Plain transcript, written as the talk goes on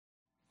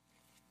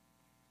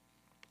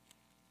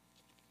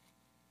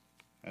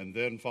And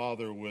then,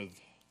 Father, with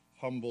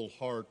humble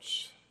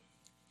hearts,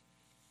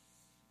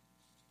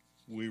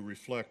 we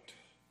reflect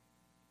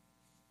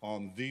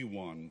on the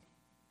one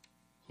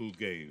who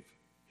gave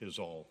his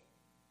all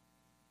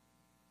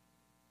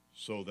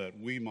so that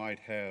we might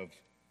have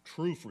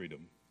true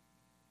freedom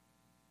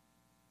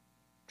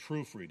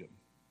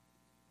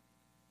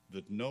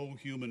that no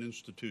human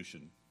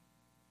institution,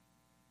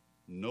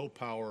 no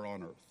power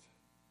on earth,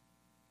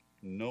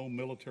 no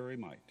military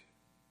might,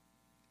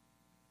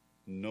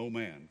 no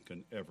man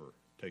can ever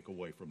take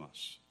away from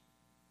us.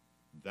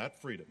 That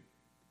freedom,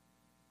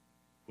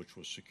 which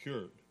was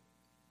secured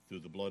through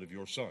the blood of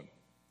your Son,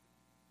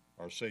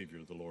 our Savior,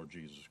 the Lord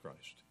Jesus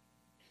Christ.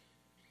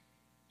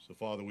 So,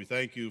 Father, we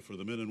thank you for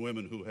the men and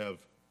women who have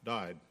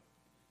died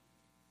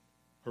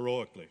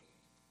heroically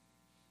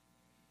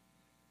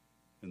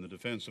in the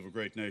defense of a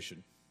great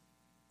nation,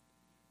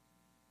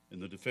 in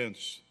the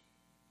defense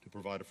to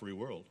provide a free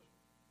world.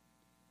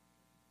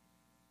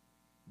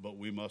 But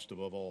we must,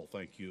 above all,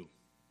 thank you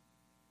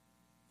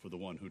for the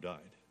one who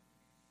died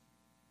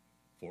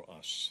for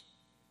us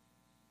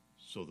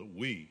so that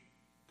we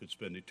could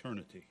spend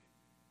eternity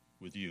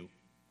with you.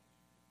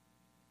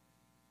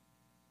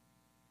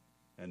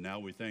 And now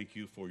we thank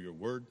you for your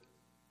word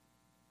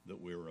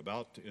that we are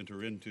about to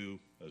enter into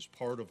as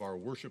part of our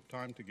worship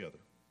time together.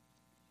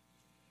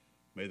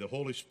 May the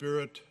Holy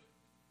Spirit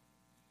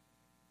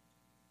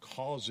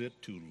cause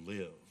it to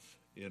live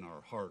in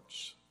our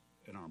hearts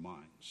and our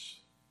minds,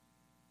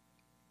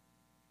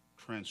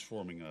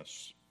 transforming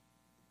us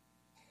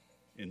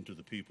into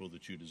the people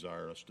that you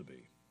desire us to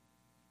be.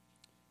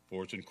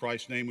 For it's in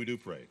Christ's name we do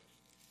pray.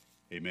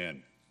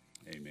 Amen.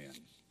 Amen.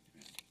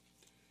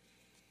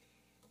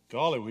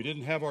 Golly, we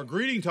didn't have our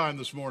greeting time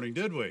this morning,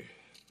 did we?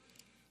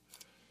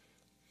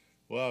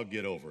 Well,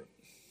 get over it.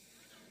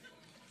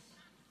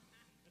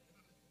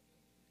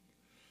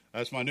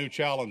 That's my new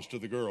challenge to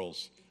the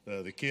girls,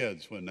 the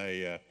kids, when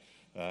they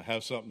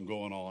have something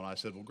going on. I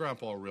said, well,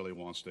 Grandpa really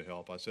wants to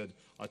help. I said,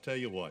 I'll tell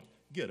you what,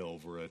 get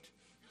over it.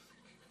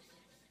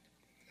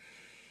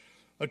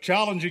 A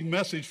challenging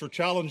message for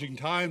challenging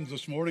times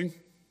this morning.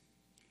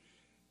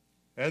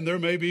 And there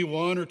may be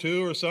one or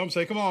two or some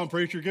say, come on,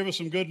 preacher, give us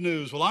some good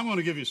news. Well, I'm going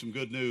to give you some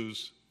good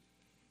news,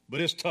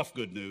 but it's tough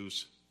good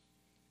news.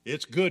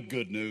 It's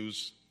good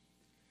news.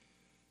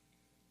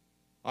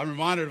 I'm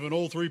reminded of an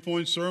old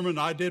 3-point sermon.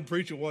 I did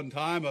preach it one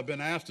time. I've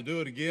been asked to do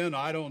it again.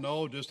 I don't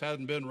know, just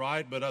hasn't been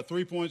right. But a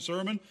 3-point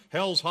sermon,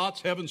 hell's hot,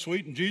 heaven's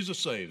sweet, and Jesus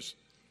saves.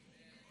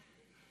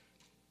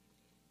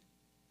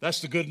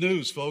 That's the good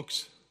news,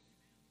 folks.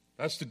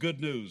 That's the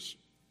good news.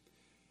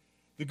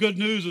 The good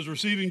news is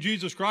receiving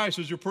Jesus Christ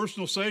as your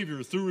personal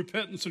Savior through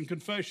repentance and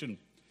confession.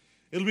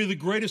 It'll be the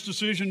greatest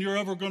decision you're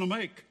ever going to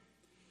make.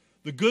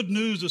 The good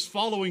news is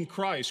following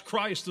Christ,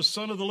 the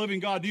Son of the living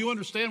God. Do you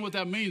understand what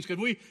that means? Can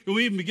we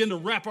even begin to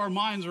wrap our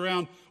minds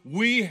around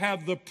we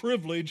have the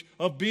privilege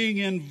of being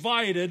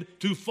invited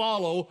to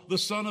follow the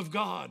Son of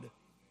God?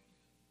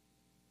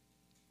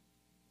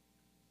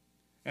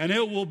 And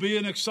it will be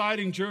an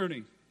exciting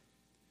journey.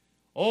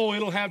 Oh,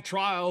 it'll have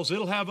trials,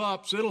 it'll have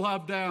ups, it'll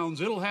have downs,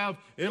 it'll have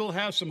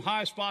some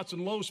high spots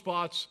and low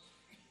spots.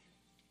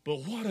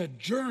 But what a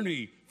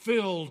journey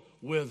filled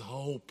with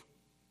hope.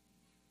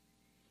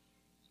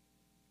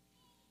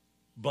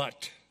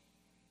 But,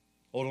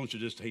 oh, don't you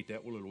just hate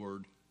that little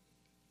word?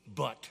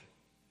 But,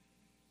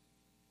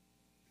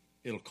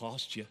 it'll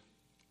cost you.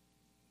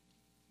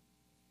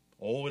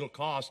 Oh, it'll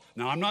cost.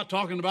 Now, I'm not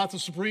talking about the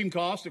supreme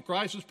cost that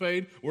Christ has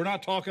paid. We're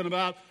not talking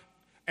about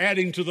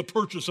adding to the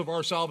purchase of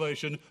our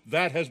salvation.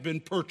 That has been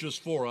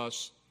purchased for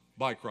us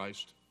by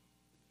Christ.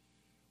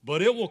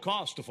 But it will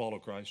cost to follow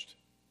Christ.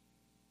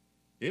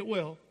 It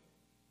will.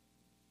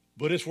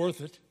 But it's worth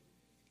it.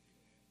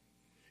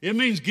 It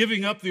means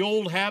giving up the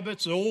old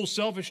habits, the old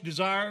selfish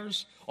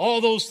desires, all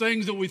those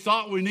things that we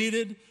thought we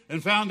needed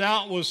and found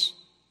out was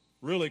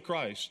really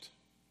Christ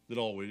that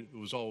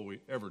was all we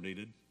ever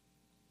needed.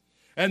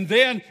 And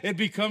then it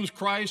becomes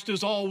Christ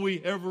is all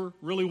we ever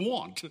really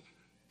want.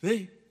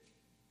 See?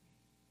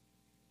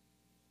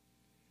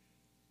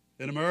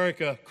 In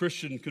America,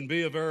 Christian can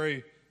be a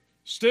very,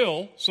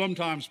 still,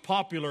 sometimes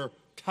popular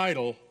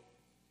title,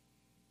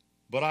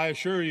 but I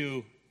assure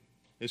you,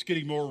 it's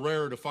getting more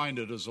rare to find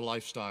it as a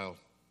lifestyle.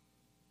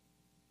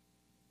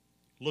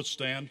 Let's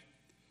stand.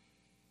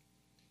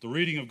 The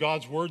reading of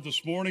God's Word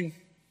this morning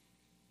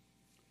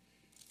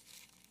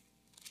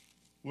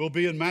will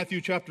be in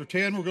Matthew chapter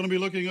 10. We're going to be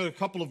looking at a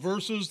couple of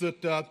verses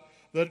that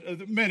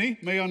many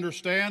may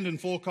understand in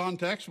full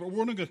context, but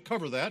we're going to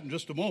cover that in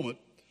just a moment.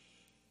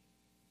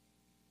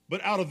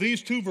 But out of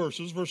these two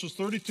verses, verses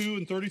 32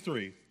 and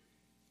 33,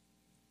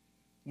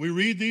 we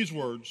read these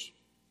words,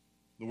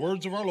 the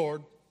words of our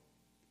Lord.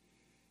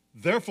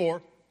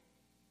 Therefore,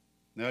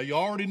 now you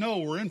already know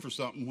we're in for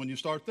something when you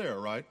start there,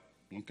 right?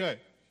 Okay.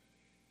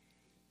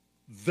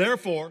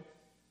 Therefore,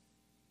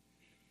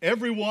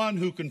 everyone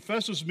who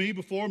confesses me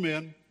before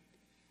men,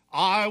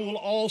 I will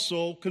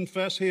also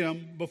confess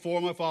him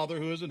before my Father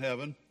who is in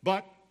heaven.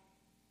 But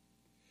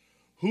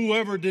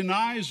Whoever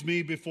denies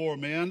me before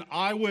men,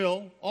 I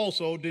will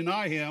also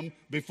deny him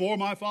before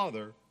my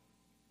Father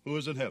who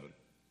is in heaven.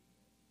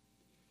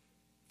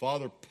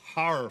 Father,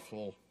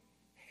 powerful,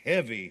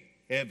 heavy,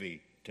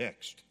 heavy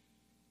text.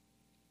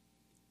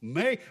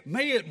 May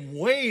it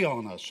weigh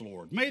on us,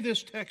 Lord. May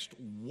this text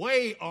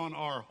weigh on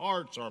our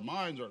hearts, our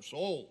minds, our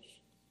souls,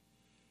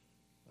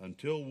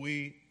 until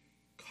we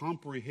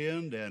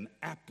comprehend and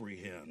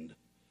apprehend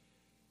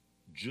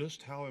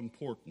just how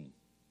important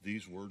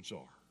these words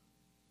are.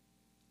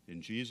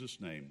 In Jesus'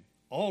 name,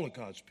 all of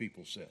God's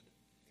people said,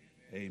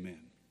 amen.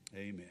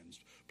 Amen.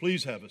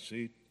 Please have a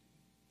seat.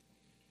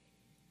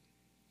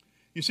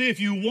 You see, if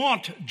you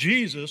want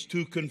Jesus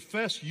to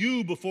confess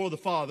you before the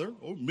Father,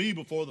 or me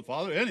before the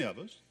Father, any of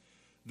us,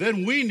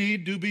 then we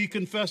need to be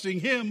confessing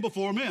him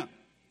before men.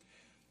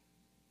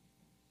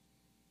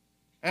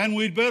 And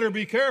we'd better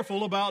be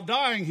careful about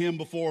denying him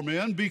before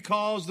men,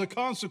 because the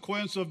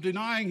consequence of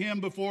denying him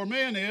before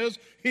men is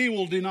he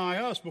will deny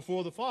us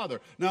before the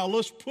Father. Now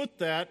let's put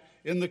that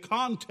in the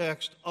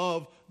context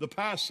of the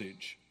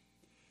passage.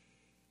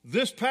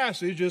 This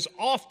passage is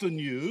often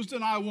used,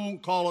 and I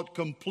won't call it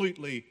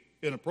completely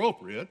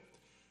inappropriate,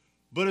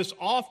 but it's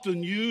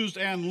often used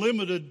and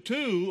limited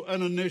to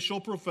an initial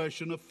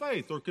profession of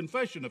faith or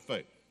confession of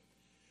faith.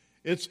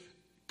 It's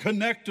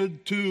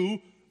connected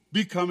to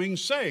becoming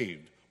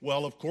saved.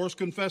 Well, of course,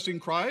 confessing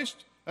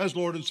Christ as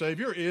Lord and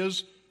Savior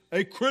is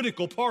a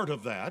critical part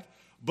of that,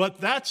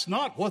 but that's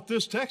not what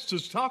this text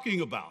is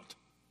talking about.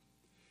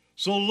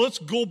 So let's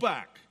go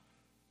back.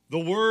 The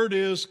word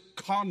is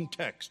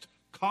context,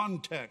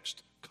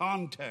 context,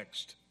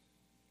 context.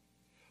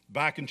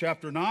 Back in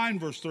chapter 9,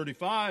 verse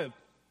 35,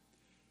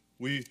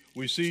 we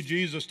see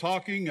Jesus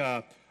talking,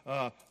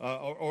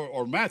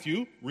 or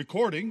Matthew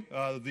recording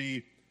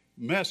the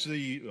mess.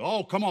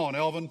 Oh, come on,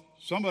 Elvin.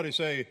 Somebody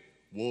say,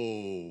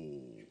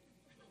 whoa.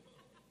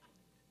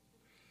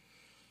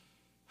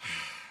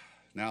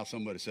 Now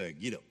somebody say,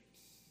 get up.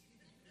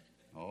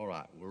 All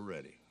right, we're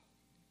ready.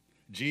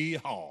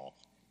 Jee-haw.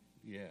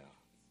 Yeah.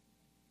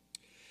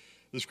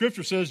 The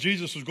scripture says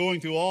Jesus was going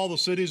through all the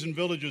cities and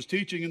villages,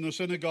 teaching in the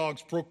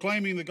synagogues,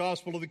 proclaiming the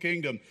gospel of the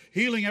kingdom,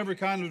 healing every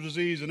kind of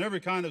disease and every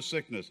kind of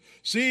sickness.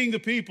 Seeing the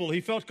people,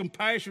 he felt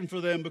compassion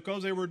for them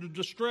because they were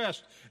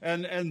distressed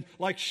and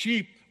like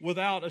sheep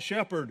without a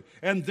shepherd.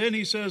 And then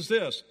he says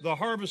this, the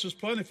harvest is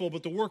plentiful,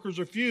 but the workers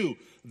are few.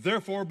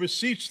 Therefore,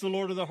 beseech the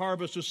Lord of the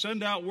harvest to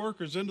send out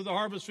workers into the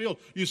harvest field.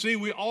 You see,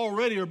 we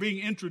already are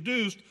being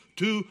introduced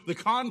to the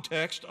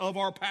context of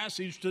our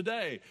passage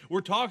today.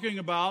 We're talking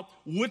about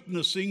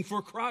witnessing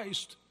for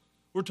Christ.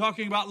 We're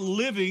talking about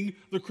living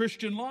the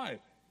Christian life.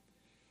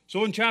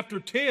 So in chapter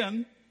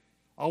 10,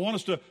 I want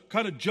us to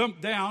kind of jump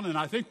down, and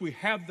I think we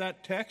have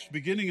that text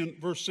beginning in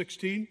verse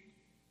 16.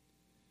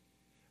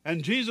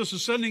 And Jesus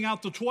is sending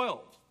out the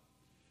 12.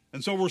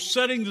 And so we're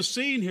setting the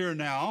scene here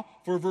now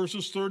for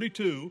verses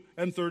 32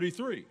 and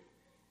 33.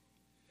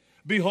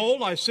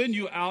 Behold, I send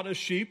you out as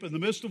sheep in the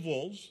midst of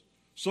wolves.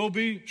 So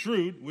be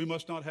shrewd. We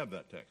must not have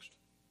that text.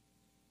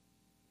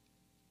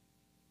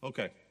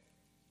 Okay.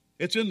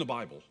 It's in the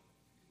Bible.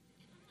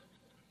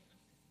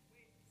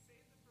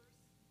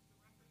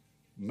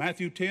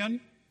 Matthew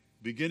 10,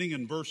 beginning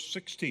in verse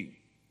 16.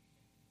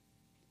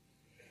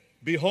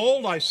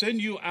 Behold, I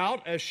send you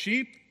out as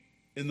sheep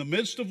in the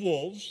midst of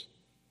wolves.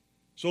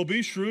 So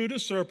be shrewd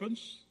as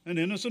serpents and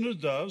innocent as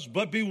doves,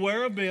 but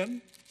beware of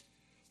men,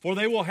 for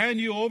they will hand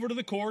you over to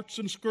the courts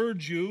and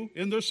scourge you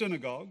in their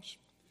synagogues.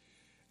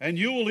 And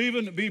you will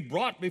even be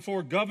brought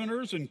before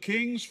governors and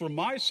kings for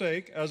my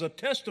sake as a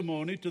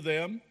testimony to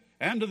them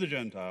and to the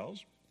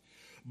Gentiles.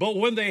 But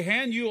when they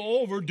hand you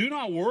over, do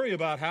not worry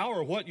about how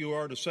or what you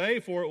are to say,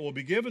 for it will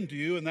be given to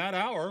you in that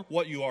hour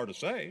what you are to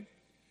say.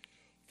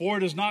 For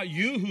it is not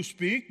you who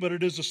speak, but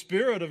it is the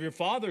Spirit of your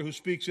Father who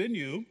speaks in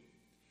you.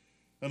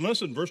 And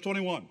listen, verse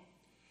 21.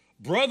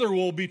 Brother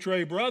will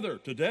betray brother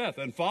to death,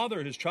 and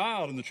father his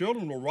child, and the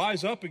children will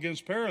rise up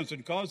against parents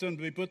and cause them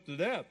to be put to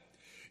death.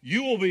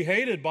 You will be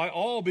hated by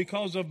all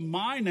because of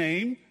my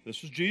name.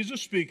 This is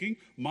Jesus speaking,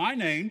 my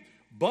name,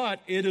 but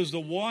it is the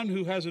one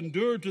who has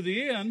endured to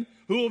the end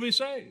who will be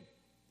saved.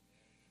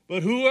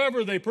 But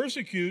whenever they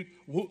persecute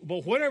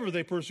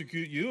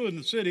you in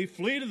the city,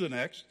 flee to the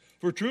next.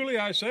 For truly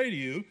I say to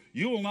you,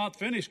 you will not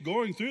finish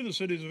going through the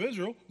cities of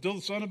Israel until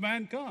the Son of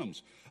Man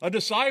comes. A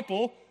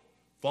disciple,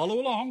 follow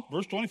along,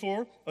 verse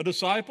 24, a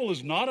disciple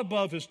is not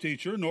above his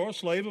teacher, nor a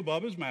slave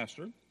above his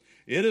master.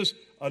 It is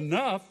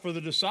enough for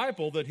the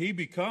disciple that he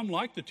become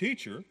like the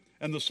teacher,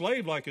 and the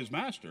slave like his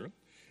master.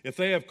 If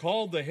they have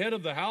called the head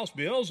of the house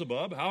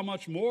Beelzebub, how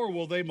much more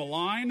will they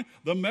malign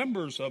the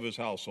members of his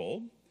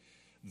household?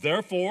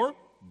 Therefore,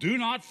 do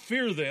not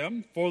fear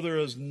them, for there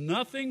is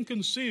nothing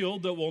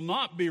concealed that will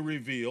not be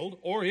revealed,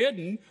 or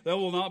hidden that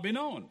will not be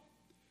known.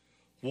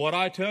 What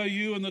I tell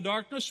you in the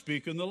darkness,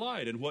 speak in the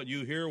light, and what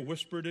you hear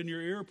whispered in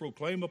your ear,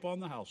 proclaim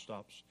upon the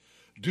housetops.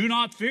 Do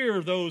not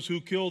fear those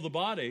who kill the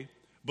body,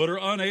 but are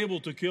unable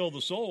to kill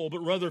the soul,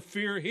 but rather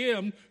fear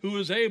him who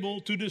is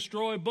able to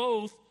destroy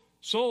both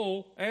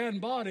soul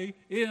and body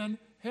in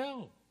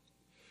hell.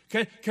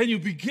 Can you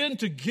begin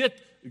to get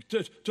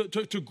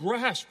to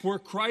grasp where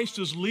Christ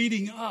is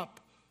leading up.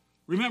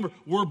 Remember,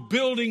 we're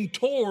building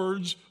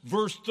towards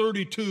verse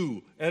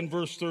 32 and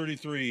verse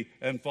 33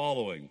 and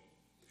following.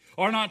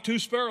 Are not 2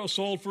 sparrows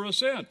sold for a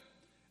cent?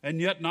 And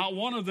yet not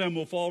one of them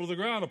will fall to the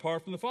ground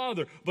apart from the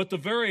Father. But the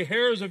very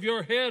hairs of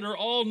your head are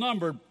all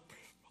numbered.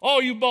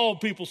 All you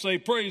bald people say,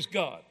 praise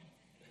God.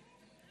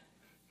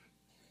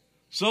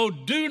 So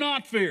do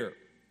not fear.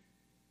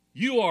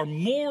 You are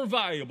more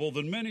valuable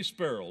than many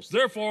sparrows.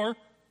 Therefore,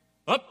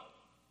 up.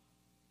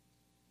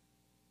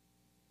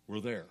 We're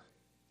there.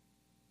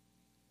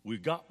 We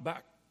got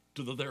back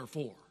to the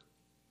therefore.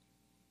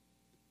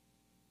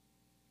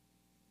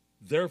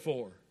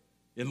 Therefore,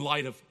 in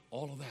light of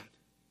all of that,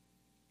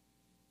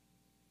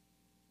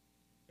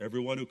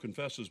 everyone who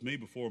confesses me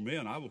before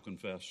men, I will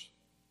confess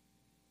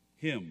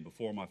him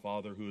before my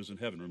Father who is in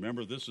heaven.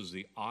 Remember, this is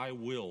the I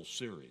Will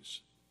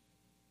series.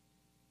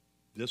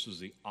 This is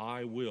the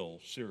I Will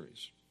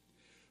series.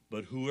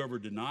 But whoever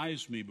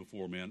denies me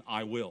before men,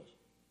 I will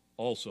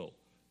also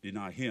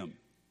deny him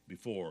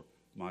before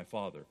my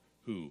Father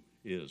who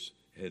is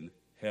in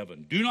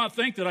heaven. Do not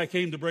think that I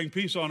came to bring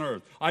peace on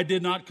earth. I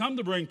did not come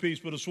to bring peace,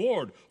 but a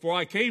sword. For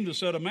I came to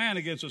set a man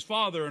against his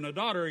father, and a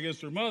daughter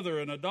against her mother,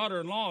 and a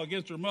daughter-in-law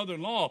against her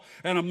mother-in-law.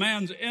 And a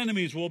man's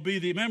enemies will be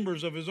the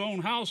members of his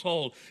own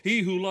household. He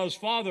who loves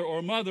father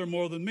or mother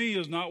more than me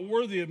is not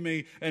worthy of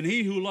me. And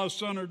he who loves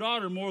son or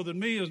daughter more than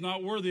me is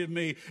not worthy of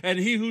me. And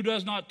he who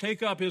does not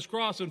take up his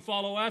cross and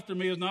follow after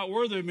me is not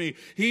worthy of me.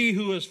 He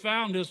who has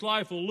found his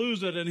life will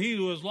lose it, and he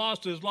who has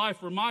lost his life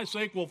for my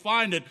sake will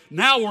find it.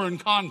 Now we're in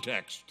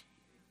context.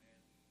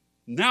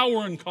 Now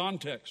we're in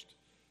context.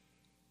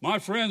 My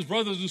friends,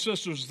 brothers and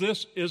sisters,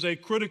 this is a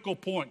critical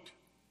point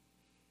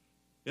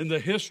in the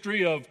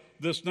history of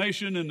this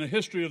nation, in the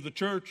history of the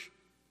church,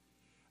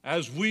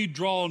 as we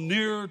draw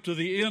near to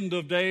the end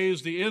of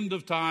days, the end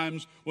of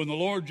times, when the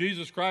Lord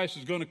Jesus Christ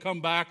is going to come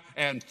back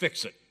and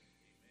fix it.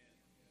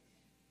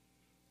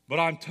 But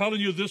I'm telling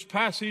you, this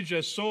passage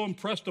has so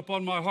impressed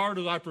upon my heart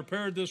as I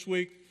prepared this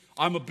week.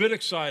 I'm a bit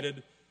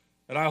excited,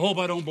 and I hope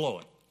I don't blow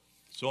it.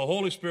 So,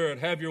 Holy Spirit,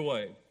 have your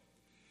way.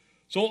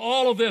 So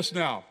all of this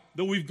now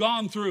that we've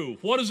gone through,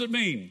 what does it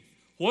mean?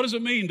 What does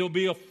it mean to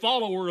be a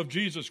follower of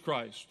Jesus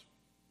Christ?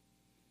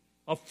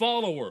 A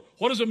follower.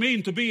 What does it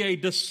mean to be a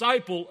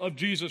disciple of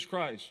Jesus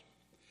Christ?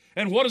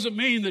 And what does it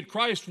mean that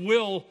Christ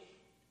will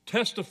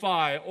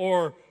testify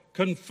or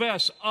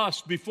confess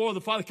us before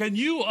the Father? Can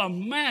you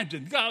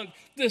imagine? God,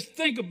 just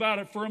think about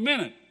it for a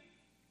minute.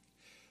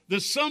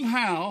 That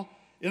somehow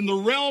in the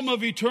realm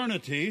of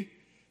eternity,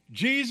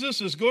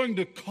 Jesus is going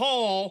to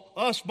call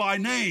us by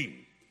name.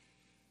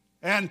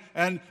 And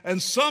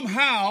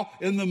somehow,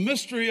 in the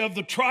mystery of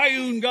the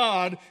triune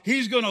God,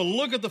 he's going to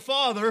look at the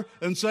Father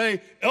and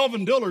say,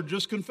 Elvin Dillard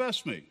just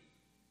confessed me.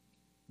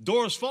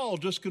 Doris Fall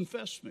just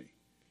confessed me.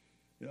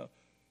 You know,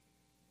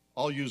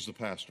 I'll use the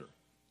pastor.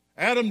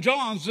 Adam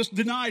Johns just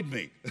denied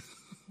me.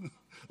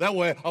 That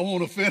way I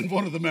won't offend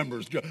one of the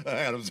members,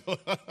 Adams.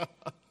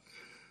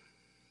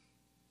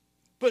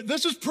 But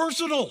this is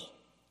personal.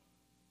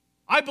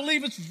 I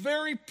believe it's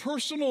very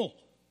personal.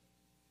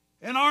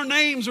 And our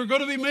names are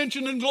going to be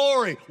mentioned in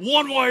glory,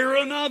 one way or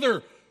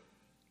another.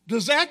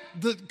 Does that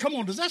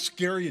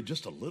scare you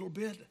just a little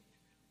bit?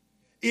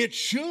 It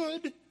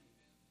should.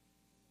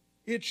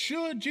 It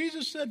should.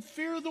 Jesus said,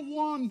 fear the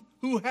one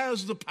who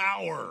has the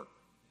power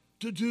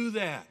to do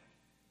that.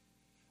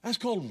 That's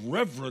called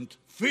reverent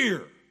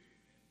fear.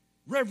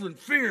 Reverent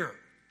fear.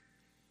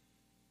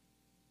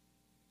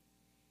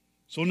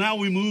 So now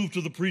we move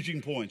to the preaching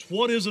points.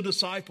 What is a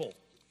disciple?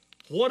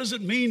 What does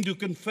it mean to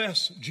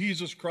confess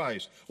Jesus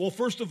Christ? Well,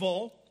 first of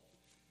all,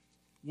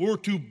 we're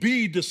to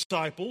be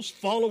disciples,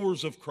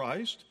 followers of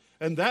Christ,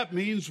 and that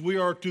means we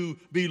are to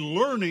be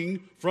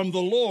learning from the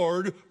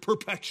Lord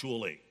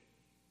perpetually.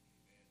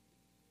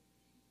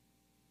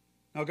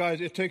 Now,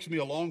 guys, it takes me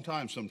a long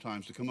time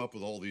sometimes to come up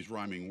with all these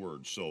rhyming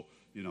words, so,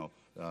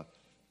 wait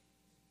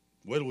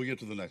till we get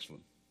to the next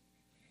one.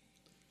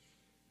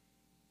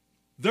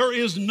 There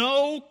is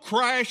no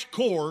crash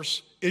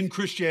course in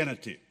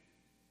Christianity.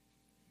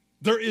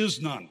 There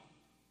is none.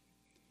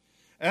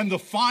 And the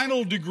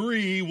final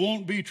degree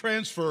won't be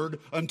transferred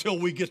until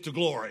we get to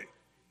glory.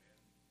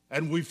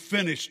 And we've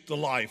finished the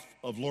life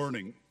of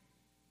learning.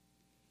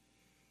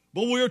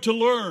 But we're to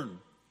learn.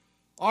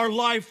 Our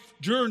life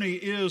journey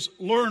is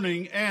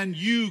learning, and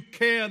you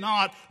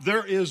cannot,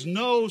 there is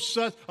no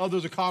such,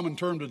 there's a common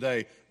term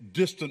today,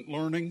 distant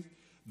learning.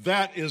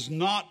 That is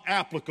not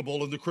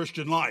applicable in the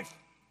Christian life.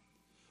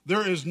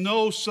 There is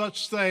no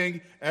such thing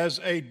as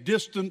a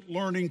distant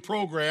learning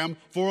program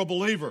for a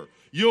believer.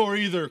 You're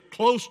either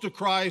close to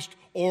Christ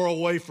or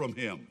away from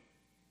him.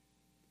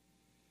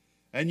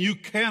 And you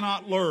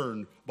cannot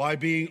learn by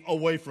being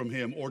away from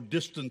him or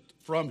distant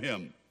from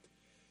him.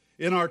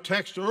 In our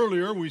text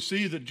earlier, we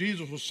see that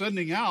Jesus was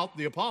sending out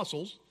the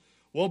apostles.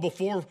 Well,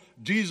 before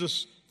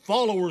Jesus'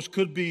 followers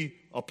could be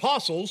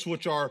apostles,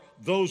 which are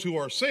those who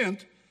are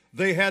sent,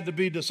 they had to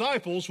be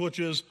disciples, which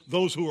is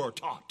those who are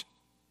taught.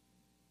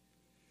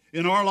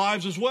 In our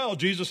lives as well,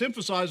 Jesus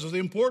emphasizes the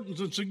importance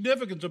and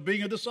significance of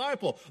being a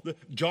disciple.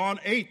 John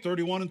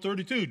 8:31 and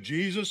 32,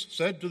 Jesus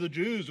said to the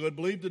Jews who had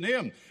believed in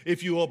him,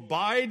 "If you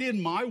abide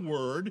in my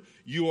word,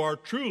 you are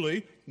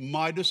truly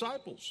my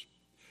disciples.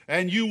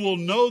 And you will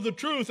know the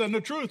truth, and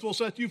the truth will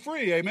set you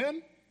free."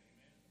 Amen?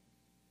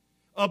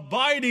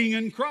 Abiding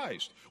in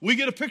Christ. We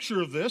get a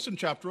picture of this in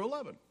chapter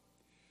 11.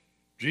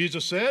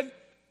 Jesus said,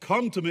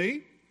 "Come to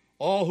me,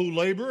 all who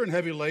labor and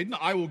heavy laden,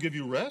 I will give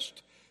you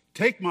rest.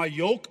 Take my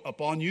yoke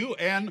upon you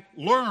and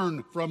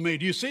learn from me."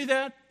 Do you see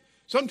that?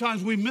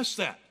 Sometimes we miss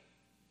that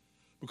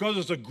because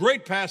it's a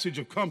great passage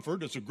of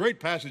comfort, it's a great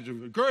passage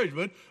of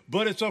encouragement,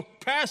 but it's a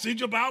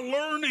passage about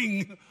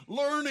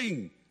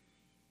learning.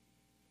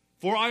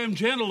 "For I am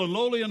gentle and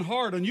lowly in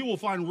heart, and you will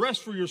find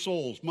rest for your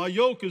souls. My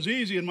yoke is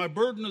easy and my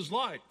burden is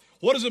light."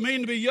 What does it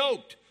mean to be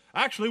yoked?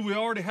 Actually, we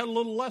already had a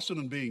little lesson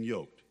in being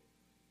yoked.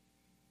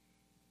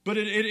 But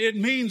it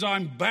means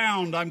I'm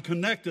bound, I'm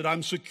connected,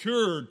 I'm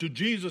secured to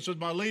Jesus as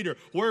my leader.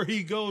 Where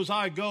he goes,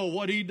 I go.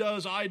 What he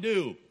does, I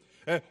do.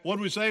 What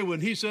do we say?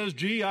 When he says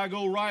G, I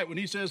go right. When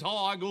he says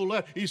haw, I go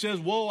left. He says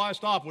whoa, I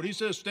stop. When he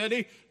says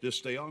steady, just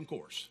stay on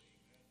course.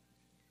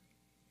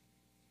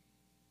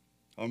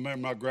 I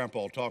remember my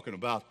grandpa talking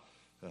about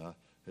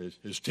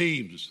his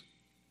teams,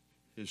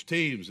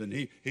 and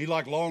he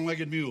liked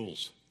long-legged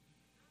mules.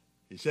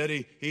 He said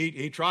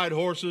he tried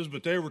horses,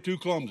 but they were too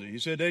clumsy. He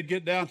said they'd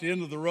get down to the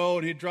end of the row,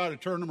 and he'd try to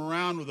turn them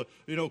around with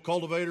a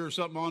cultivator or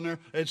something on there.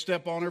 They'd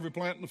step on every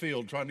plant in the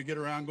field trying to get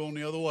around going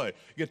the other way.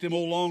 Get them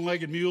old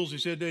long-legged mules, he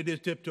said they'd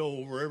just tiptoe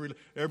over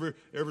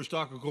every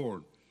stalk of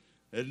corn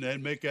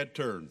and make that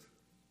turn.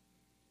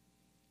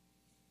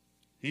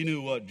 He knew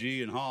what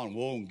G and haw and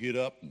whoa and get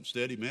up and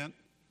steady meant.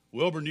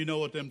 Wilburn, do you know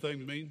what them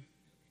things mean?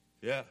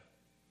 Yeah.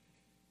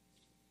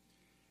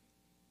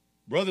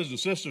 Brothers and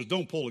sisters,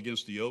 don't pull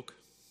against the yoke.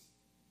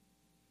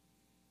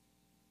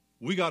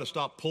 We got to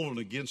stop pulling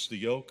against the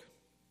yoke,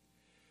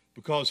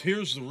 because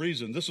here's the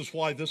reason. This is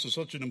why this is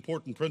such an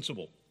important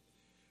principle.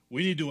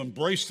 We need to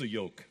embrace the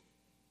yoke.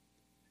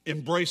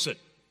 Embrace it.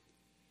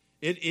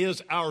 It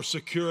is our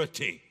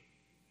security.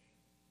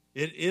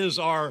 It is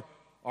our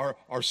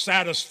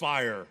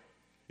satisfier.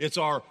 It's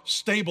our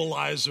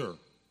stabilizer.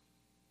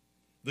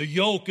 The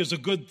yoke is a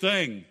good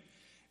thing.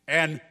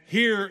 And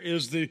here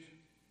is the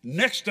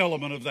next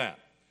element of that.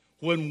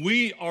 When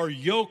we are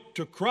yoked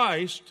to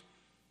Christ,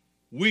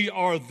 we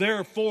are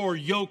therefore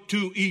yoked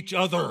to each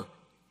other.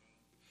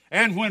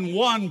 And when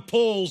one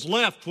pulls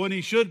left when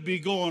he should be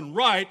going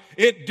right,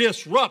 it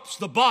disrupts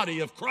the body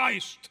of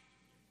Christ.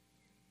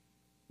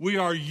 We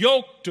are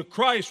yoked to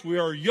Christ. We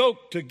are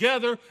yoked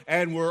together,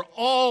 and we're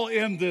all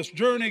in this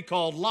journey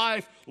called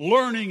life,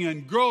 learning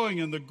and growing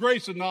in the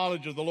grace and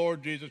knowledge of the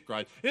Lord Jesus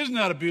Christ. Isn't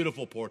that a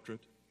beautiful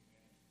portrait?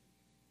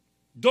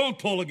 Don't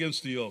pull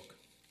against the yoke.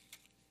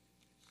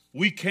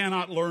 We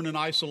cannot learn in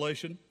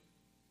isolation.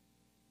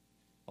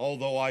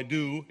 Although I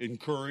do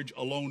encourage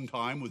alone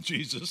time with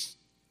Jesus,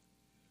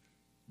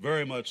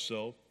 very much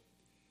so.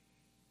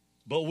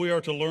 But we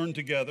are to learn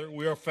together.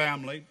 We are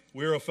family.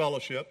 We are a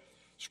fellowship.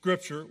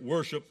 Scripture,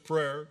 worship,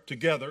 prayer,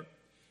 together.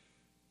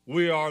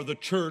 We are the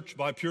church,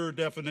 by pure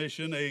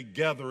definition, a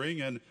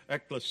gathering, an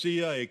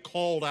ecclesia, a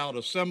called out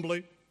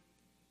assembly,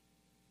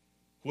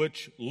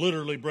 which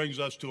literally brings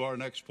us to our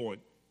next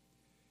point.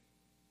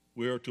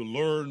 We are to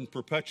learn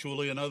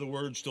perpetually, in other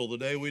words, till the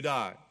day we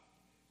die.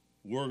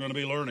 We're going to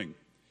be learning.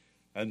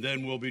 And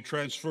then we'll be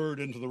transferred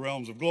into the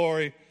realms of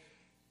glory,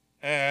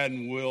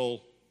 and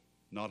we'll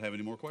not have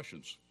any more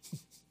questions.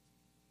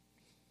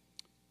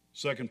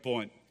 Second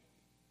point,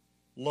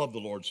 love the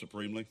Lord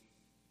supremely.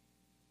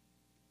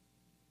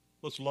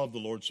 Let's love the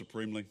Lord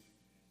supremely.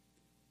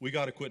 We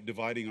got to quit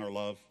dividing our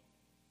love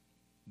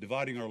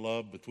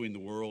between the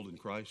world and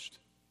Christ.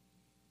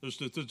 There's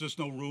just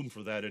no room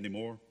for that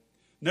anymore.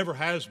 Never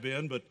has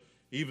been, but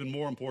even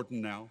more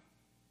important now.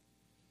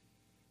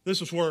 This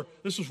is where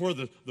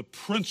the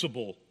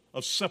principle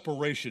of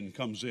separation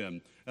comes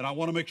in. And I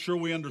want to make sure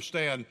we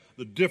understand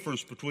the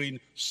difference between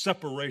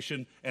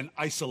separation and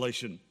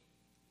isolation.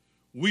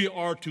 We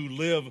are to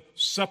live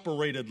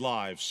separated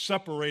lives,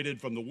 separated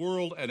from the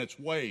world and its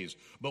ways.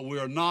 But we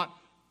are not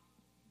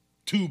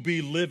to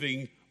be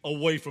living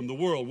away from the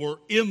world. We're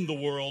in the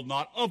world,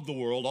 not of the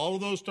world. All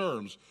of those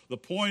terms. The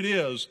point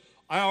is,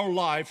 our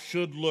life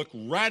should look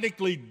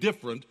radically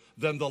different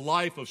than the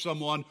life of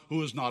someone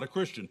who is not a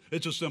Christian.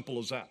 It's as simple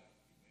as that.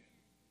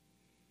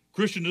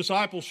 Christian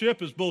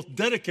discipleship is both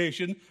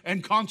dedication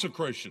and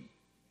consecration.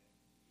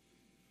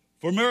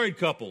 For married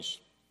couples,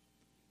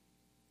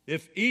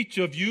 if each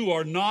of you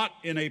are not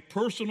in a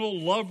personal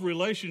love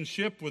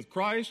relationship with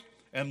Christ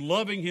and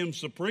loving him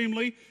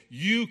supremely,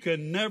 you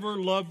can never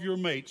love your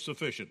mate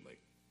sufficiently.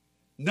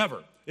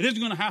 Never. It isn't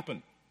going to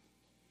happen.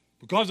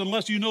 Because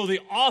unless you know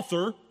the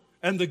author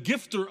and the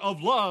gifter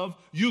of love,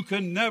 you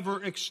can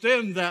never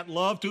extend that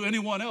love to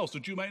anyone else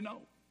that you may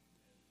know.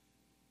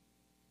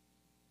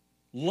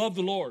 Love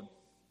the Lord.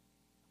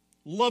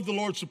 Love the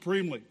Lord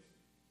supremely.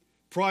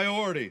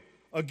 Priority.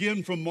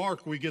 Again, from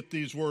Mark, we get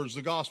these words.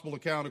 The gospel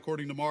account,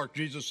 according to Mark,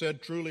 Jesus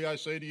said, "Truly I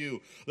say to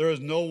you, there is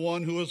no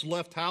one who has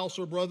left house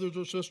or brothers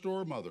or sister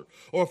or mother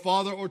or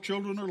father or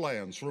children or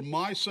lands for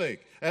my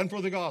sake and for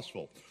the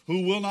gospel,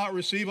 who will not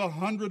receive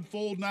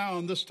 100-fold now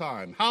in this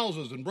time,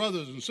 houses and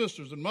brothers and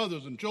sisters and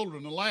mothers and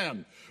children and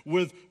land,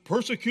 with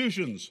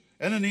persecutions,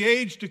 and in the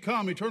age to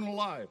come eternal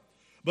life.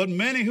 But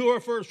many who are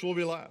first will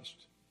be last,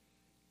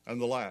 and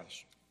the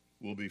last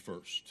will be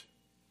first."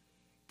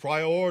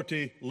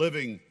 Priority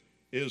living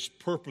is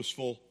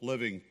purposeful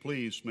living.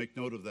 Please make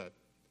note of that.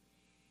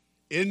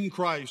 In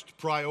Christ,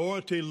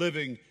 priority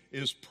living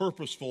is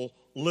purposeful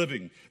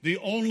living. The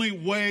only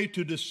way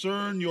to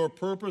discern your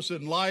purpose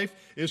in life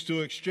is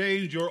to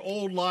exchange your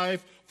old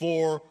life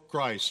for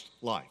Christ's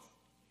life.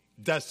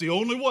 That's the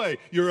only way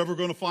you're ever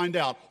going to find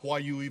out why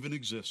you even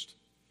exist.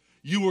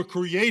 You were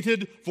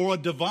created for a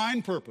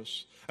divine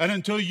purpose. And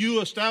until you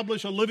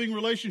establish a living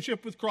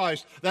relationship with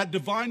Christ, that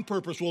divine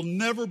purpose will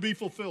never be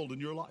fulfilled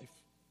in your life.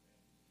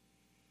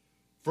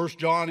 1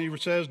 John, he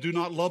says, "Do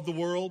not love the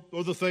world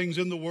or the things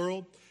in the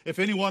world. If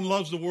anyone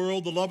loves the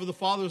world, the love of the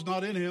Father is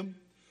not in him.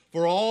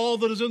 For all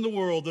that is in the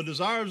world, the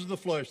desires of the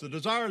flesh, the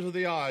desires of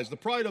the eyes, the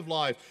pride of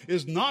life,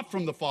 is not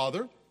from the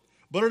Father,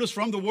 but it is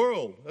from the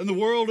world. And the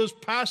world is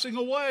passing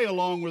away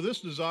along with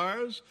its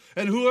desires.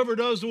 And whoever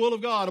does the will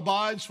of God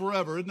abides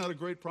forever." Isn't that a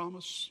great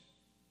promise?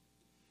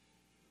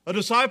 A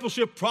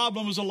discipleship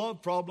problem is a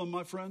love problem,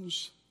 my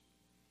friends.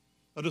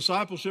 A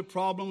discipleship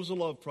problem is a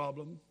love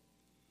problem.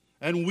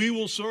 And we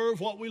will serve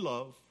what we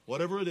love,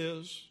 whatever it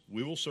is,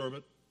 we will serve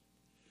it.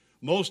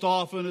 Most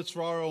often it's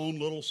for our own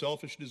little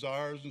selfish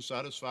desires and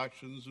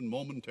satisfactions and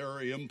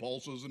momentary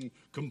impulses and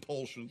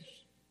compulsions.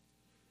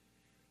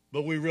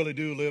 But we really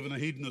do live in a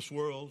hedonist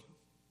world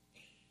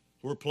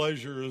where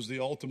pleasure is the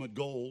ultimate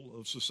goal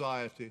of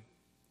society.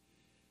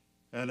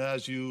 And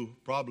as you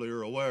probably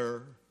are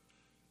aware,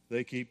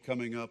 they keep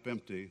coming up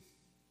empty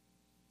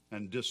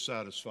and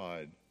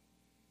dissatisfied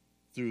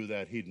through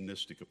that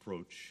hedonistic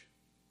approach.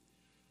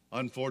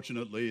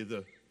 Unfortunately,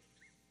 the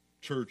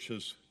church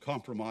has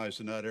compromised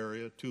in that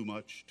area too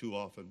much, too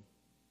often.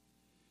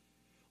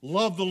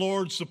 Love the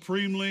Lord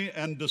supremely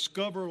and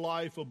discover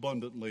life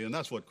abundantly. And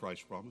that's what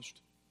Christ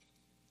promised.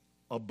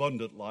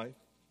 Abundant life.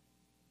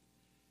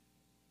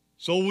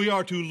 So we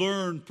are to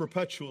learn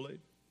perpetually.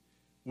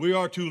 We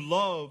are to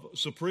love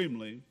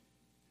supremely.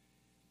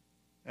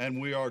 And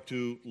we are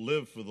to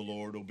live for the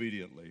Lord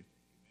obediently.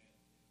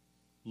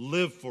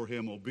 Live for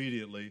Him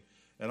obediently.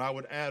 And I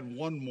would add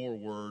one more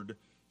word: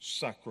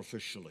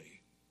 sacrificially.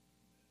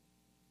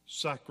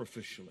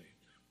 Sacrificially.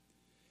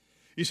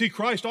 You see,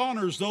 Christ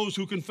honors those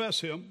who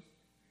confess Him.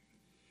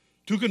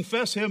 To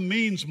confess Him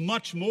means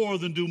much more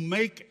than to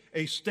make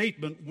a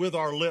statement with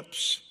our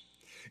lips.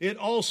 It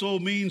also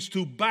means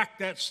to back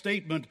that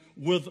statement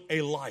with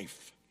a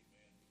life.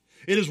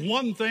 It is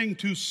one thing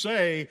to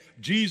say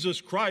Jesus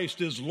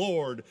Christ is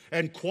Lord,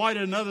 and quite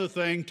another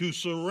thing to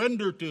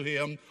surrender to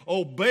Him,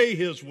 obey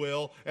His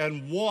will,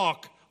 and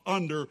walk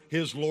under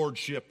His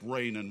lordship,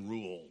 reign, and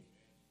rule.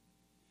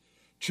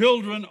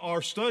 Children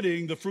are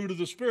studying the fruit of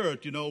the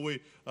Spirit. You know,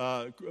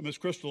 Miss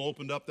Crystal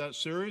opened up that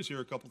series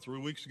here 3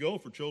 weeks ago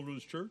for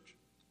Children's Church.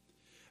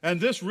 And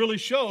this really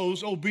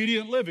shows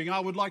obedient living.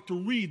 I would like to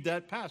read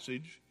that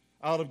passage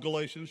out of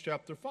Galatians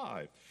chapter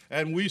 5.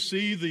 And we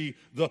see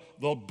the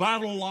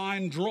battle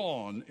line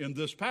drawn in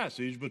this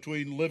passage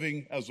between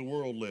living as the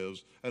world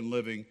lives and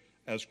living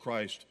as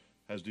Christ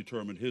has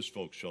determined His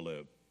folks shall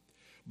live.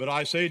 But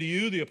I say to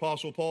you, the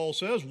Apostle Paul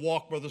says,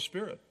 walk by the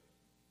Spirit.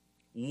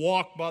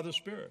 Walk by the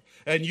Spirit.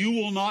 And you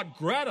will not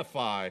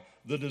gratify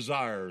the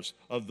desires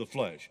of the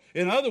flesh.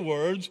 In other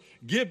words,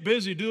 get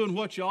busy doing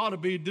what you ought to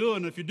be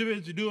doing. If you're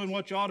busy doing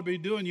what you ought to be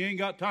doing, you ain't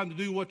got time to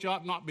do what you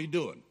ought not be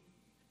doing.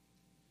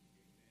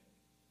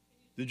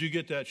 Did you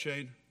get that,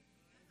 Shane?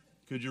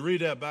 Could you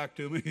read that back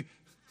to me?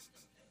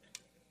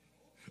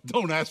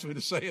 Don't ask me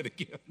to say it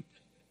again.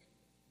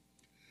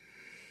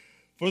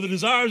 For the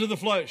desires of the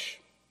flesh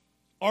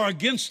are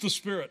against the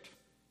Spirit,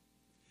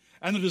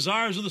 and the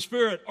desires of the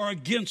Spirit are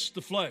against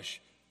the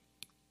flesh.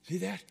 See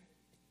that?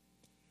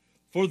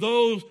 For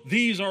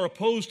these are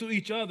opposed to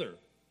each other,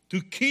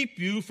 to keep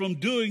you from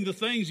doing the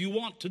things you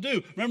want to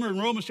do. Remember in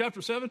Romans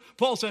chapter 7,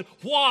 Paul said,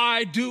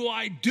 why do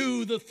I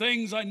do the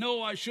things I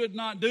know I should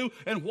not do?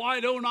 And why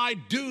don't I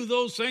do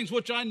those things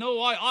which I know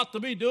I ought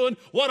to be doing?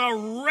 What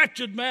a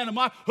wretched man am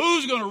I.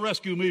 Who's going to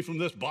rescue me from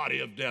this body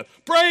of death?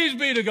 Praise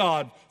be to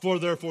God, for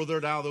therefore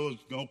there now there is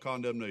no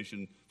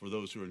condemnation for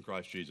those who are in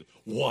Christ Jesus.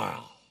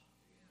 Wow.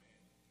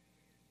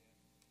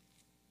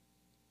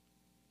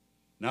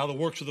 Now the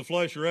works of the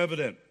flesh are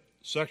evident: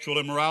 sexual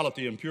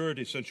immorality,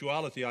 impurity,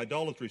 sensuality,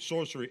 idolatry,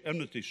 sorcery,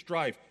 enmity,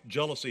 strife,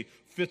 jealousy,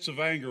 fits of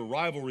anger,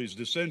 rivalries,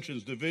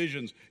 dissensions,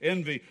 divisions,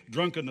 envy,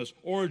 drunkenness,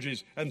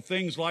 orgies, and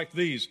things like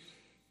these.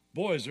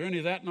 Boy, is there any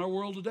of that in our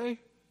world today?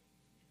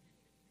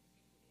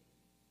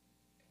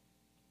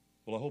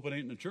 Well, I hope it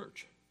ain't in the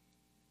church.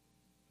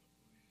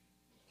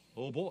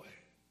 Oh boy.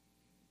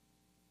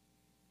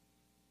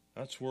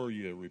 That's where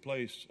you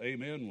replace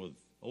amen with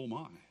oh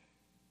my.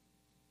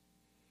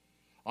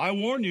 I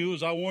warn you,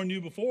 as I warned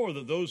you before,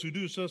 that those who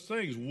do such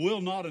things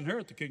will not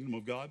inherit the kingdom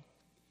of God.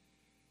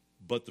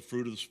 But the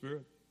fruit of the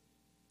Spirit.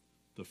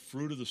 The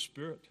fruit of the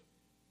Spirit.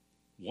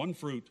 One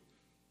fruit,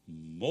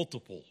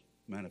 multiple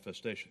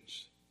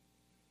manifestations.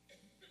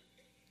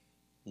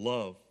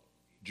 Love,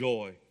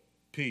 joy,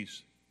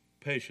 peace,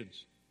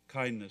 patience,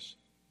 kindness,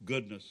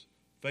 goodness,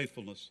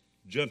 faithfulness,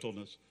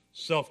 gentleness,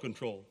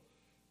 self-control.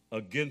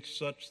 Against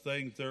such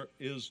things there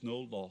is no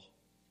law.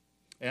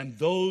 And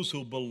those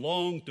who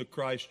belong to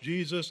Christ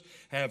Jesus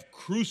have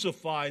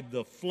crucified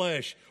the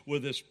flesh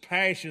with its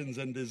passions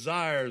and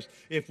desires.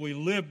 If we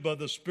live by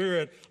the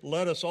Spirit,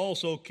 let us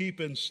also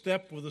keep in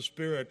step with the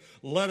Spirit.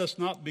 Let us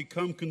not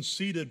become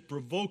conceited,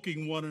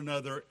 provoking one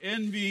another,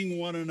 envying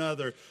one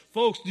another.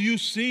 Folks, do you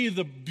see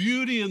the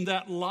beauty in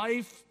that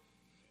life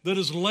that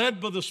is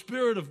led by the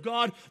Spirit of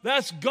God?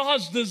 That's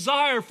God's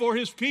desire for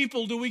His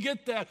people. Do we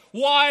get that?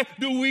 Why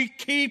do we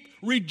keep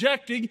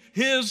rejecting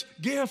His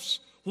gifts?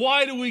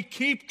 Why do we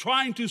keep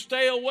trying to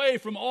stay away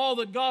from all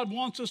that God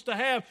wants us to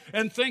have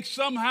and think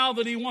somehow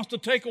that He wants to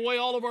take away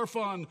all of our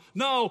fun?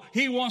 No,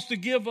 He wants to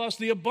give us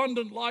the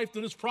abundant life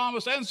that is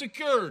promised and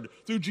secured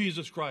through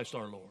Jesus Christ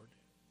our Lord.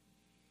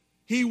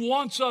 He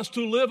wants us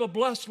to live a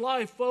blessed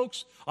life,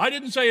 folks. I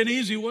didn't say an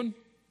easy one.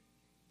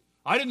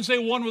 I didn't say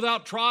one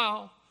without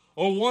trial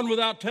or one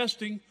without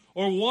testing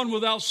or one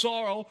without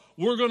sorrow.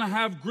 We're going to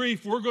have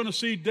grief. We're going to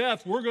see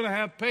death. We're going to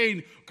have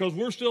pain because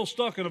we're still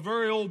stuck in a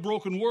very old,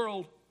 broken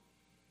world.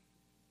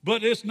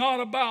 But it's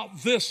not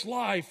about this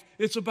life.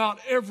 It's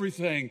about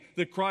everything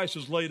that Christ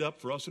has laid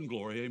up for us in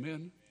glory.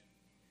 Amen?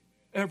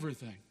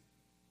 Everything.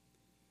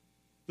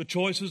 The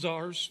choice is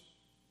ours.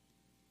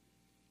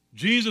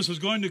 Jesus is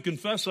going to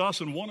confess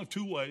us in one of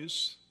two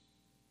ways.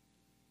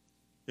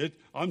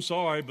 I'm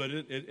sorry, but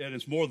and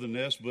it's more than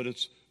this, but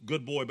it's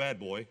good boy, bad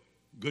boy,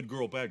 good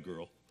girl, bad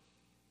girl.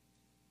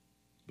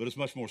 But it's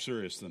much more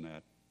serious than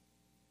that.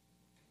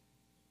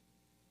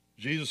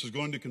 Jesus is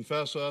going to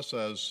confess us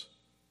as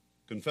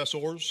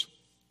confessors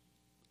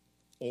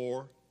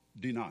or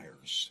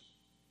deniers.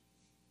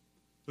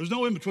 There's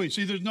no in between.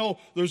 See,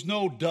 there's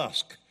no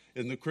dusk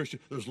in the Christian.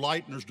 There's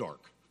light and there's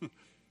dark.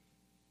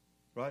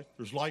 Right?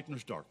 There's light and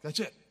there's dark. That's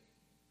it.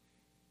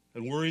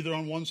 And we're either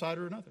on one side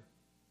or another.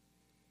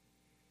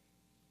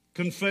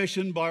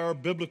 Confession, by our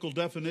biblical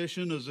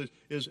definition,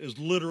 is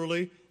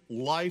literally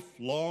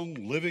lifelong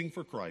living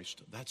for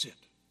Christ. That's it.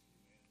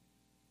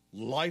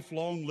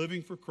 Lifelong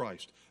living for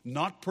Christ.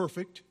 Not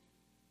perfect,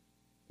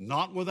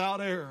 not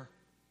without error,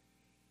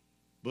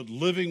 but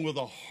living with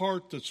a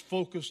heart that's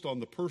focused on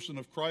the person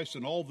of Christ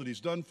and all that He's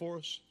done for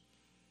us,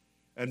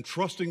 and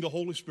trusting the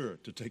Holy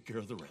Spirit to take care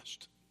of the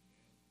rest.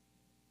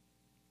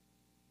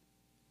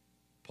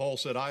 Paul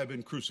said, I have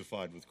been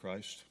crucified with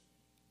Christ.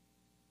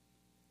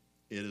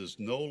 It is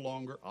no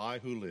longer I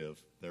who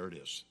live. There it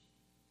is.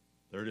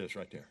 There it is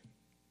right there.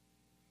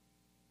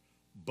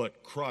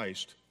 But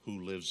Christ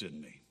who lives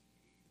in me.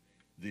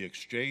 The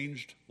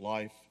exchanged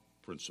life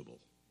principle.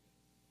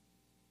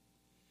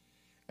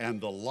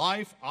 And the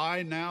life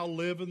I now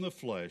live in the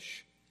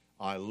flesh,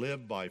 I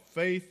live by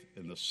faith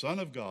in the Son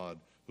of God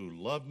who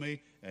loved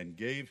me and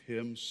gave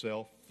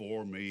Himself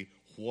for me.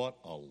 What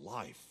a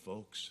life,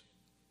 folks.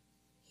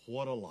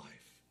 What a life.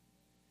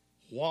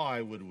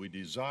 Why would we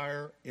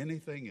desire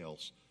anything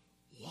else?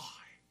 Why?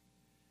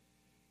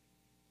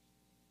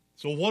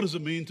 So what does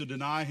it mean to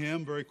deny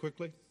Him? Very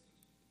quickly.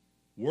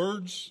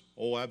 Words?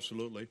 Oh,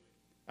 absolutely.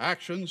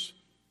 Actions?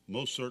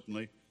 Most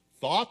certainly.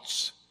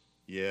 Thoughts?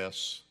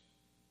 Yes.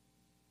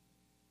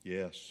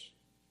 Yes.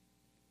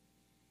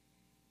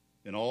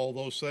 In all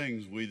those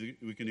things,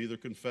 we can either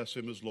confess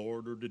Him as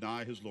Lord or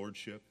deny His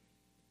Lordship.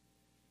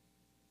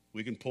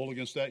 We can pull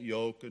against that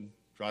yoke and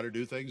try to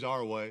do things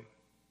our way.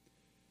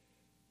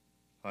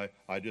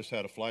 I just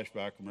had a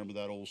flashback. Remember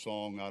that old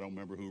song? I don't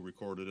remember who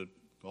recorded it.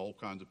 All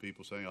kinds of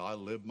people saying, I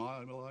live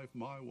my life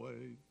my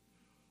way.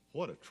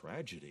 What a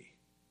tragedy.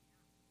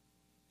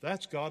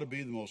 That's got to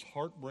be the most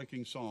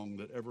heartbreaking song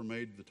that ever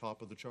made the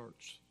top of the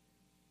charts.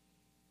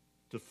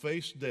 To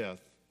face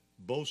death,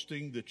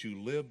 boasting that you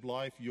lived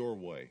life your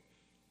way.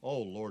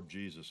 Oh, Lord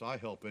Jesus, I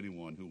help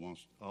anyone who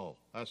wants. Oh,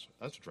 that's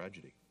a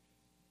tragedy.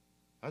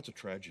 That's a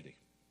tragedy.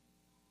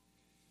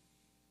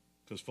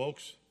 Because,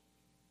 folks,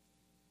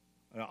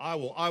 I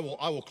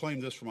will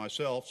claim this for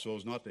myself so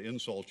as not to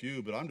insult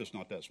you, but I'm just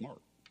not that smart.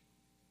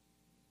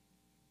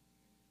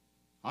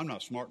 I'm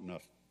not smart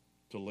enough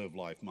to live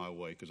life my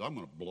way because I'm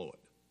going to blow it.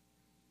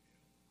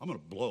 I'm going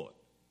to blow it.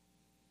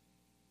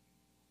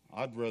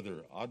 I'd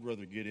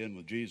rather get in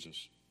with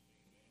Jesus.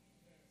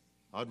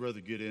 I'd rather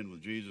get in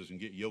with Jesus and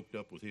get yoked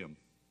up with Him.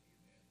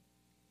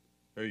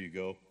 There you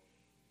go.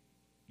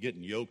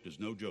 Getting yoked is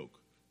no joke.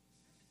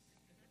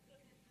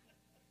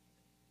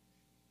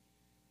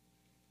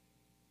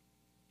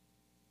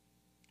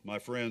 My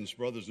friends,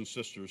 brothers and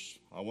sisters,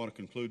 I want to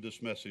conclude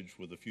this message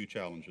with a few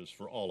challenges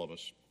for all of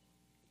us.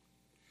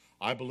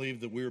 I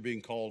believe that we are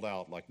being called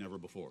out like never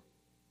before.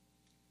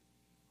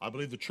 I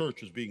believe the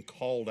church is being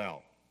called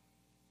out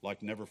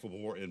like never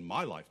before in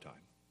my lifetime.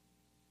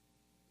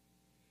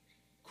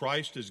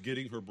 Christ is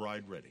getting her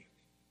bride ready.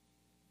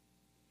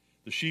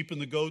 The sheep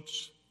and the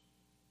goats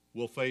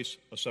will face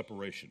a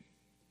separation.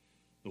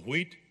 The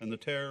wheat and the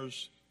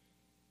tares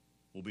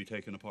will be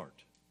taken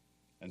apart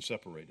and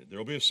separated. There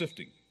will be a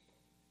sifting.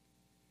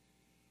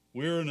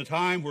 We're in a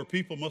time where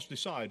people must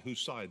decide whose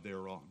side they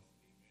are on.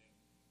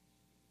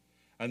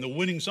 And the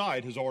winning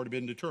side has already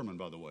been determined,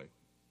 by the way.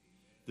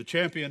 The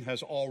champion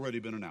has already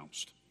been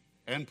announced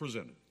and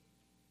presented.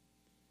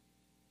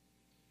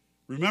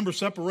 Remember,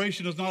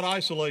 separation is not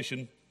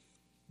isolation,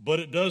 but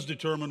it does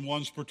determine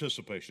one's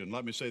participation.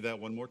 Let me say that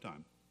one more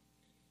time.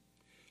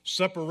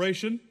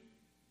 Separation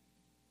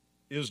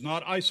is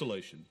not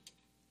isolation,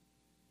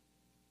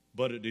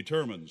 but it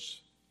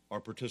determines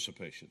our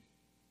participation,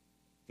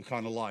 the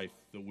kind of life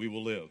that we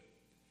will live.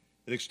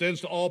 It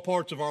extends to all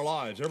parts of our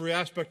lives, every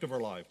aspect of our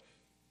life.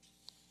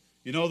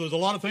 You know, there's a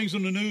lot of things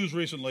in the news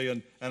recently,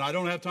 and I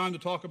don't have time to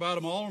talk about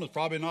them all, and it's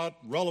probably not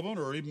relevant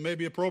or even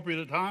maybe appropriate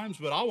at times,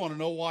 but I want to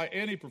know why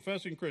any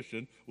professing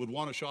Christian would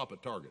want to shop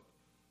at Target.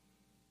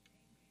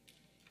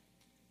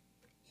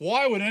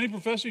 Why would any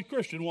professing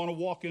Christian want to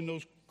walk in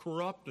those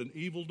corrupt and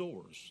evil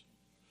doors?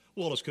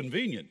 Well, it's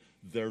convenient.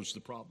 There's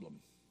the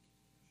problem.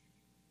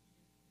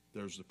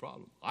 There's the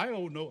problem. I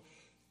don't know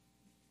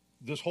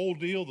this whole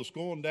deal that's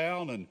going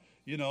down, and,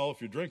 you know, if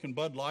you're drinking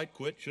Bud Light,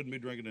 quit. Shouldn't be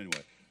drinking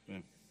anyway.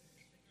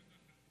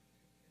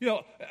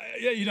 Yeah.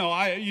 You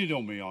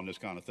know me on this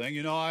kind of thing.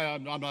 You know,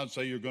 I'm not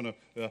saying you're going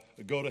to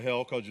go to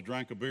hell because you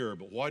drank a beer,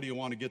 but why do you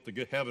want to get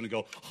to heaven and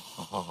go,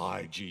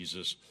 hi,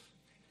 Jesus?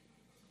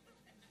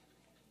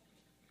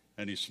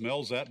 And he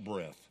smells that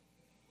breath.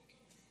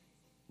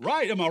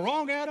 Right, am I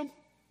wrong, Adam?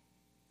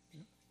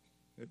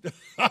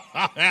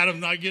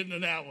 Adam's not getting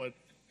in that one.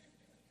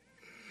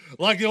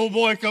 Like the old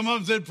boy come up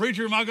and said,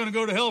 preacher, am I going to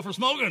go to hell for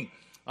smoking?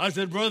 I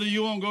said, brother,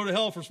 you won't go to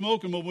hell for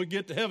smoking, but when we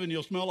get to heaven,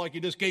 you'll smell like you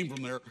just came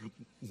from there.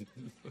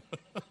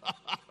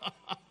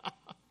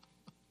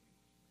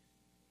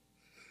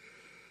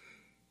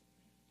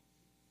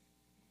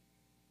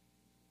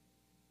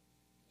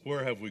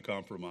 Where have we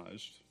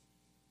compromised?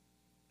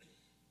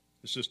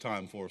 It's just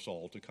time for us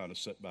all to kind of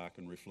sit back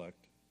and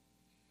reflect.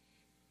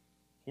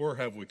 Where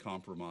have we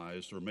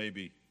compromised, or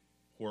maybe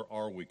where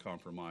are we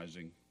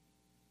compromising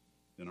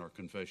in our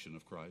confession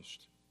of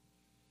Christ?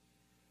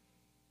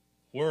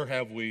 Where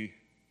have we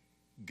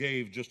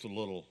gave just a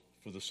little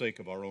for the sake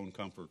of our own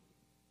comfort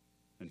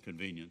and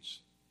convenience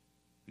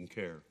and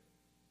care?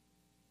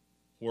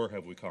 Where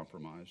have we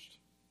compromised?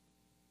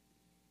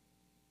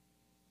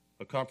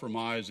 A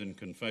compromise in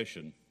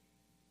confession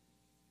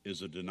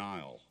is a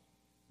denial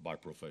by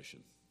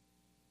profession.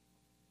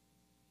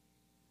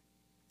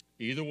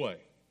 Either way,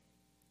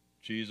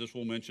 Jesus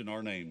will mention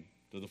our name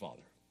to the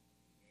Father.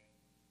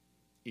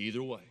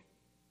 Either way.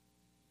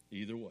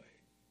 Either way.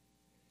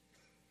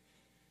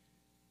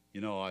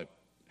 You know, I'm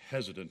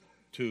hesitant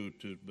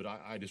but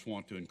I just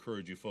want to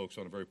encourage you folks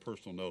on a very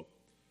personal note.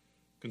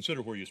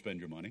 Consider where you spend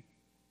your money.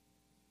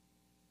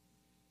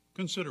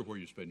 Consider where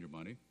you spend your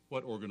money,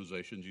 what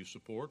organizations you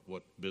support,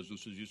 what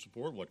businesses you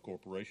support, what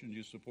corporations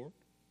you support.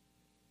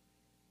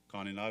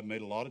 Connie and I have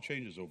made a lot of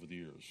changes over the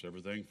years,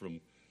 everything from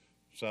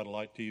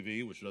satellite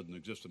TV, which doesn't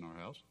exist in our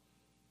house,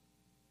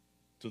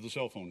 to the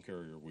cell phone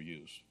carrier we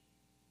use.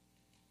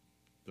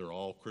 They're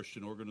all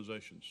Christian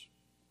organizations,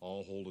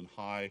 all holding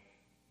high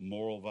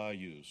moral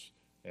values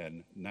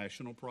and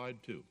national pride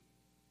too.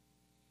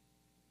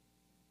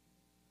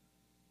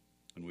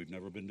 And we've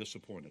never been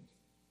disappointed.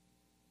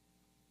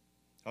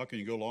 How can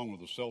you go along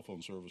with a cell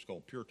phone service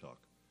called Pure Talk?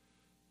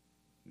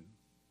 Yeah.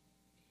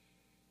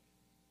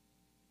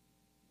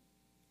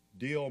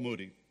 D.L.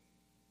 Moody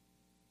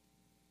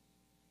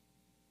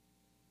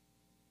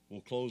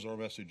will close our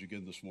message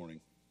again this morning,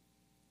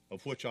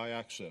 of which I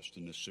accessed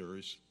in this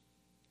series.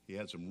 He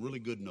had some really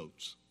good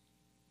notes.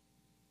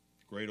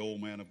 Great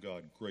old man of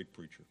God, great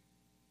preacher.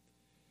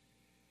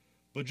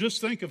 But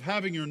just think of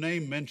having your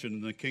name mentioned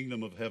in the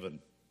kingdom of heaven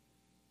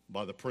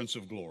by the Prince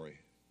of Glory,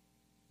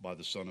 by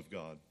the Son of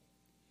God,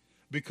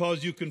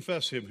 because you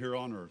confess him here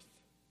on earth.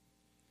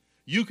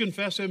 You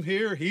confess him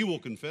here, he will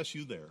confess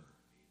you there.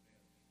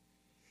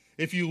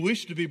 If you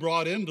wish to be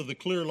brought into the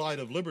clear light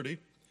of liberty,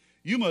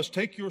 you must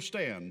take your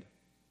stand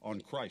on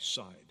Christ's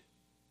side.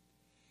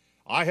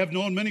 I have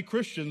known many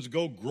Christians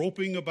go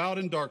groping about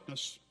in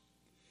darkness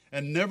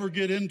and never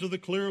get into the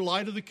clear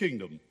light of the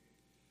kingdom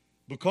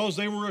because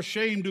they were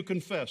ashamed to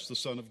confess the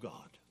Son of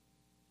God.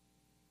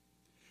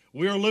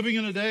 We are living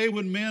in a day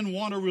when men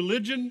want a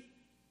religion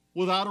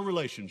without a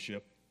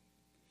relationship.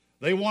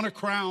 They want a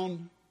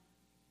crown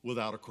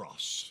without a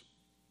cross.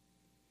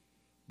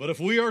 But if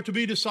we are to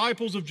be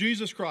disciples of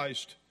Jesus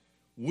Christ,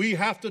 we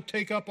have to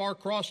take up our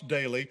cross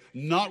daily,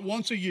 not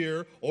once a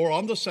year or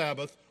on the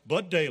Sabbath,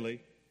 but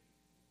daily.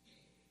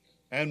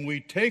 And we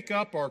take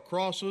up our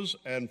crosses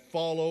and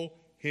follow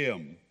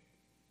him.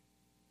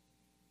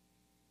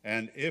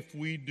 And if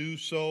we do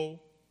so,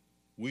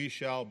 we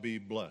shall be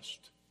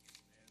blessed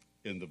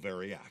in the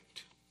very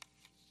act.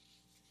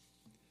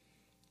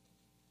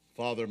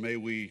 Father, may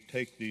we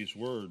take these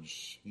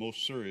words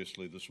most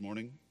seriously this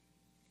morning.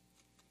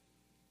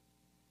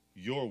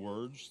 Your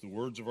words, the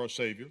words of our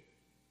Savior,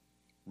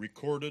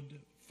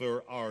 recorded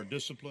for our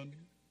discipline,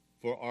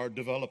 for our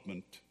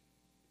development,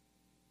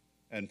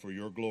 and for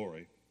your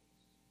glory.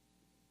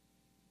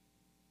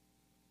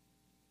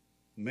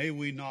 May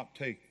we not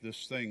take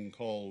this thing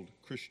called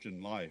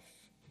Christian life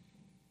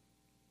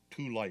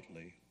too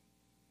lightly,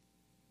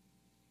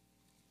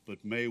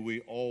 but may we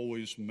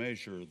always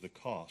measure the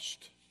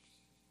cost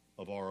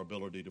of our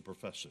ability to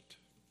profess it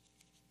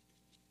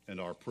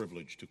and our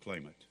privilege to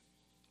claim it.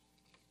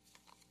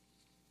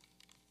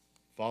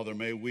 Father,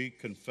 may we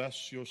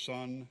confess your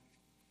Son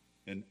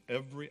in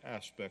every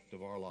aspect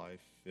of our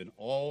life, in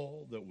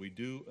all that we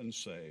do and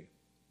say,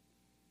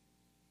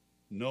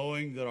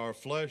 knowing that our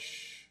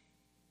flesh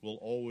will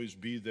always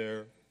be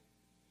there,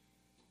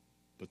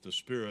 but the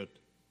Spirit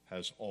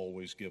has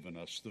always given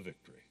us the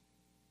victory.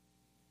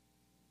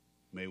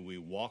 May we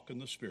walk in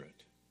the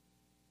Spirit,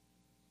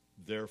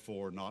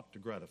 therefore not to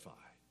gratify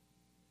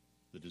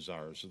the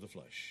desires of the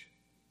flesh,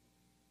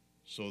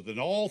 so that in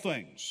all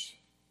things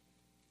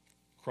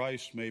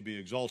Christ may be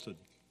exalted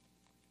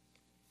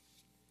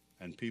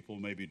and people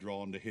may be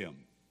drawn to him.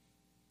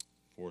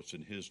 For it's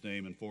in his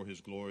name and for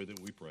his glory that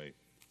we pray.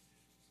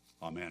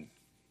 Amen.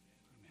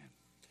 Amen.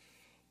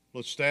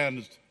 Let's stand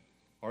as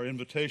our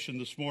invitation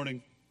this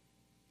morning.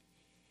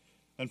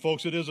 And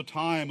folks, it is a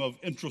time of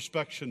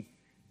introspection.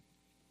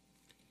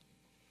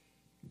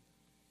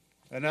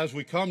 And as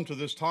we come to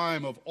this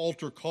time of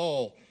altar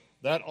call,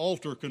 that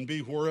altar can be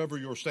wherever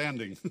you're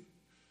standing.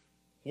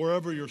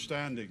 Wherever you're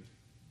standing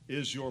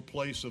is your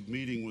place of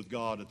meeting with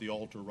God at the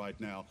altar right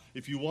now.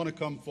 If you want to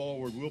come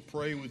forward, we'll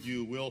pray with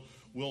you.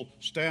 We'll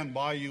stand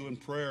by you in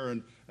prayer,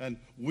 and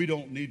we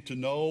don't need to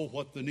know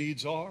what the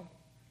needs are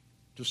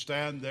to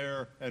stand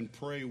there and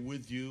pray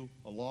with you,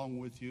 along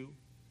with you.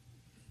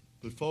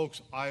 But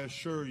folks, I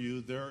assure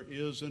you there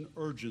is an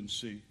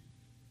urgency.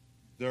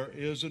 There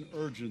is an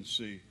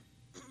urgency.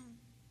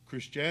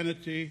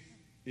 Christianity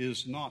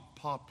is not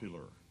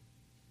popular.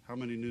 How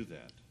many knew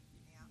that?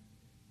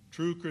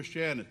 True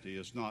Christianity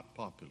is not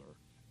popular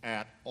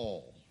at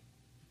all.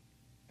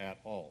 At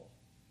all.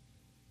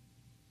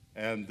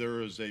 And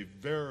there is a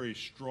very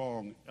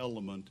strong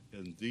element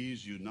in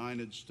these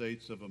United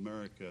States of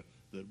America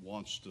that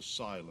wants to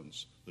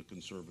silence the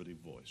conservative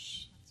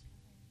voice.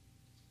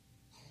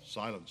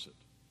 Silence it.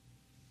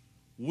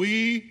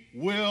 We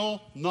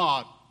will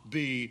not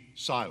be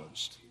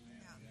silenced.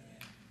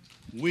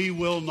 We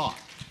will not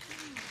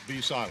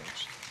be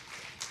silenced.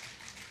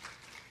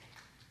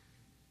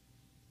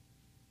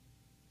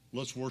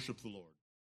 Let's worship the Lord.